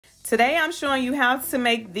Today I'm showing you how to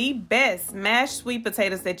make the best mashed sweet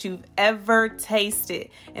potatoes that you've ever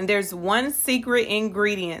tasted. And there's one secret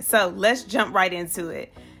ingredient. So let's jump right into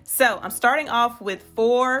it. So I'm starting off with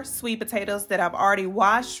 4 sweet potatoes that I've already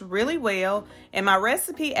washed really well. And my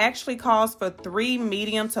recipe actually calls for 3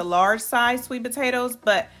 medium to large size sweet potatoes,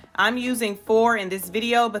 but I'm using 4 in this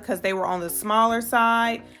video because they were on the smaller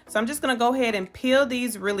side. So I'm just gonna go ahead and peel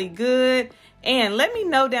these really good. And let me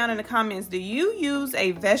know down in the comments, do you use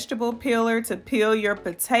a vegetable peeler to peel your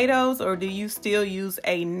potatoes, or do you still use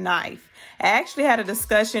a knife? I actually had a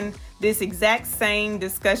discussion, this exact same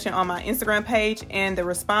discussion on my Instagram page, and the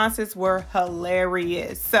responses were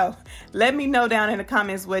hilarious. So let me know down in the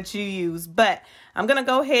comments what you use. But I'm gonna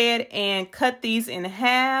go ahead and cut these in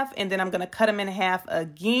half, and then I'm gonna cut them in half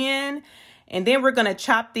again. And then we're gonna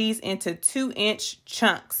chop these into 2-inch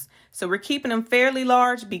chunks. So we're keeping them fairly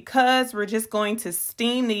large because we're just going to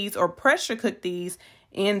steam these or pressure cook these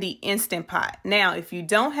in the Instant Pot. Now, if you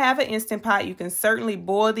don't have an Instant Pot, you can certainly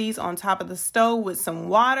boil these on top of the stove with some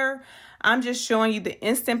water. I'm just showing you the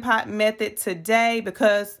Instant Pot method today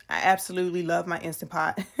because I absolutely love my Instant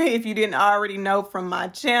Pot. If you didn't already know from my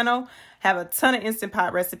channel, I have a ton of Instant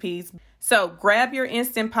Pot recipes. So grab your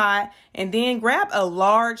Instant Pot and then grab a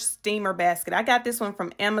large steamer basket. I got this one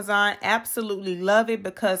from Amazon. Absolutely love it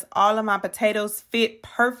because all of my potatoes fit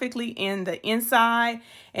perfectly in the inside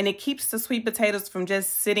and it keeps the sweet potatoes from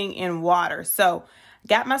just sitting in water. So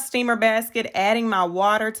got my steamer basket, adding my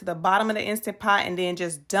water to the bottom of the Instant Pot and then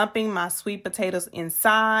just dumping my sweet potatoes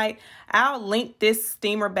inside. I'll link this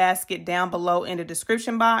steamer basket down below in the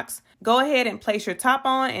description box. Go ahead and place your top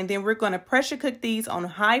on, and then we're going to pressure cook these on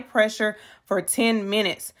high pressure for 10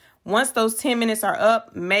 minutes. Once those 10 minutes are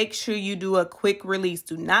up, make sure you do a quick release.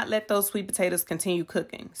 Do not let those sweet potatoes continue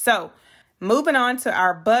cooking. So moving on to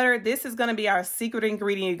our butter. This is going to be our secret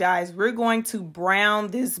ingredient, you guys. We're going to brown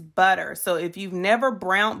this butter. So if you've never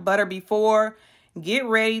browned butter before, get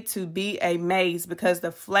ready to be amazed because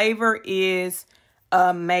the flavor is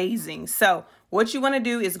amazing. So what you want to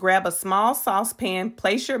do is grab a small saucepan,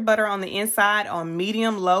 place your butter on the inside on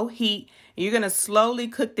medium-low heat. You're going to slowly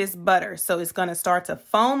cook this butter. So it's going to start to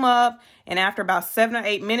foam up. And after about 7 or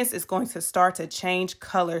 8 minutes, it's going to start to change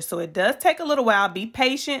color. So it does take a little while. Be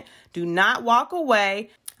patient. Do not walk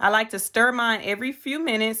away. I like to stir mine every few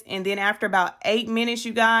minutes. And then after about 8 minutes,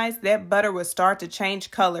 you guys, that butter will start to change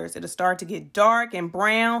colors. It'll start to get dark and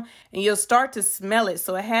brown and you'll start to smell it.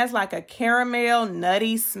 So it has like a caramel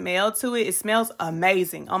nutty smell to it. It smells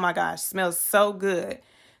amazing. Oh my gosh, smells so good.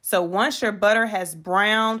 So once your butter has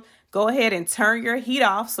browned, go ahead and turn your heat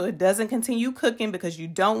off so it doesn't continue cooking because you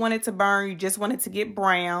don't want it to burn. You just want it to get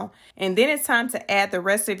brown. And then it's time to add the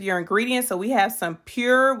rest of your ingredients. So we have some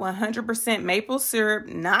pure 100% maple syrup,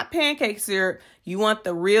 not pancake syrup. You want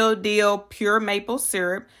the real deal pure maple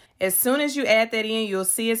syrup. As soon as you add that in, you'll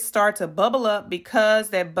see it start to bubble up because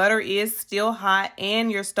that butter is still hot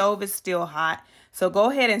and your stove is still hot. So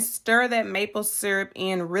go ahead and stir that maple syrup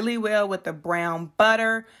in really well with the brown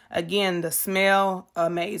butter. Again, the smell,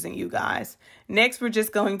 amazing, you guys. Next, we're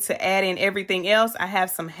just going to add in everything else. I have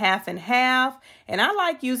some half and half, and I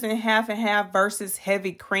like using half and half versus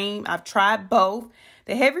heavy cream. I've tried both.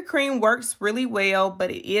 The heavy cream works really well,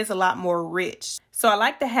 but it is a lot more rich. So I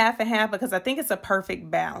like the half and half because I think it's a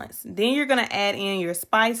perfect balance. Then you're going to add in your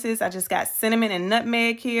spices. I just got cinnamon and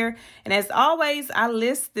nutmeg here. And as always, I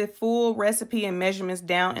list the full recipe and measurements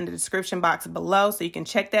down in the description box below so you can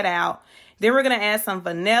check that out. Then we're going to add some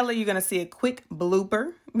vanilla. You're going to see a quick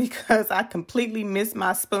blooper because I completely missed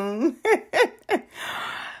my spoon.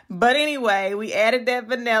 But anyway, we added that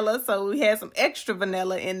vanilla, so we had some extra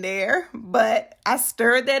vanilla in there. But I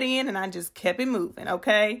stirred that in and I just kept it moving,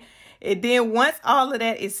 okay? And then once all of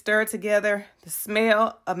that is stirred together, the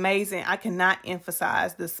smell, amazing. I cannot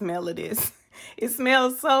emphasize the smell of this. It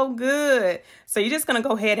smells so good. So you're just going to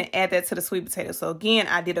go ahead and add that to the sweet potatoes. So again,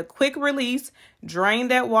 I did a quick release,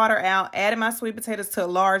 drained that water out, added my sweet potatoes to a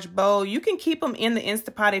large bowl. You can keep them in the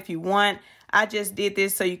Instant Pot if you want. I just did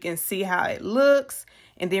this so you can see how it looks.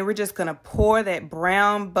 And then we're just going to pour that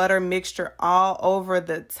brown butter mixture all over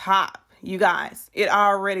the top. You guys, it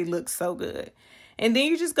already looks so good. And then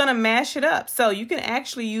you're just going to mash it up. So you can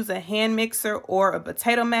actually use a hand mixer or a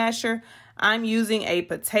potato masher. I'm using a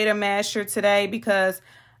potato masher today because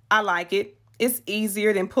I like it. It's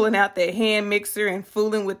easier than pulling out that hand mixer and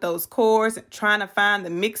fooling with those cords and trying to find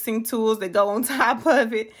the mixing tools that go on top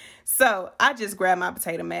of it. So I just grabbed my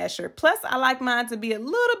potato masher. Plus, I like mine to be a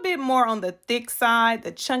little bit more on the thick side,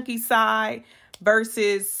 the chunky side,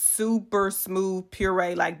 versus super smooth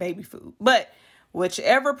puree like baby food. But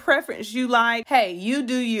whichever preference you like, hey, you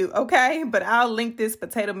do you, okay? But I'll link this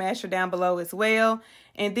potato masher down below as well.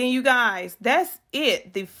 And then you guys, that's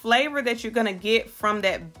it. The flavor that you're gonna get from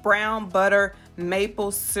that brown butter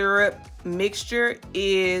maple syrup mixture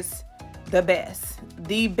is the best.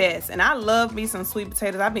 And I love me some sweet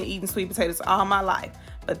potatoes. I've been eating sweet potatoes all my life,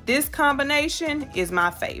 but this combination is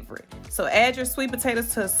my favorite. So add your sweet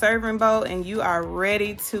potatoes to a serving bowl and you are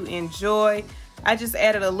ready to enjoy. I just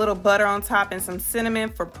added a little butter on top and some cinnamon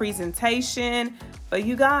for presentation. But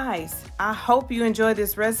you guys, I hope you enjoyed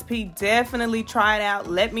this recipe. Definitely try it out.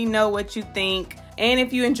 Let me know what you think. And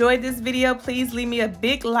if you enjoyed this video, please leave me a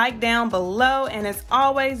big like down below. And as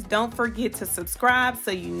always, don't forget to subscribe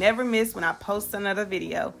so you never miss when I post another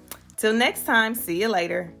video. Till next time, see you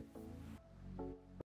later.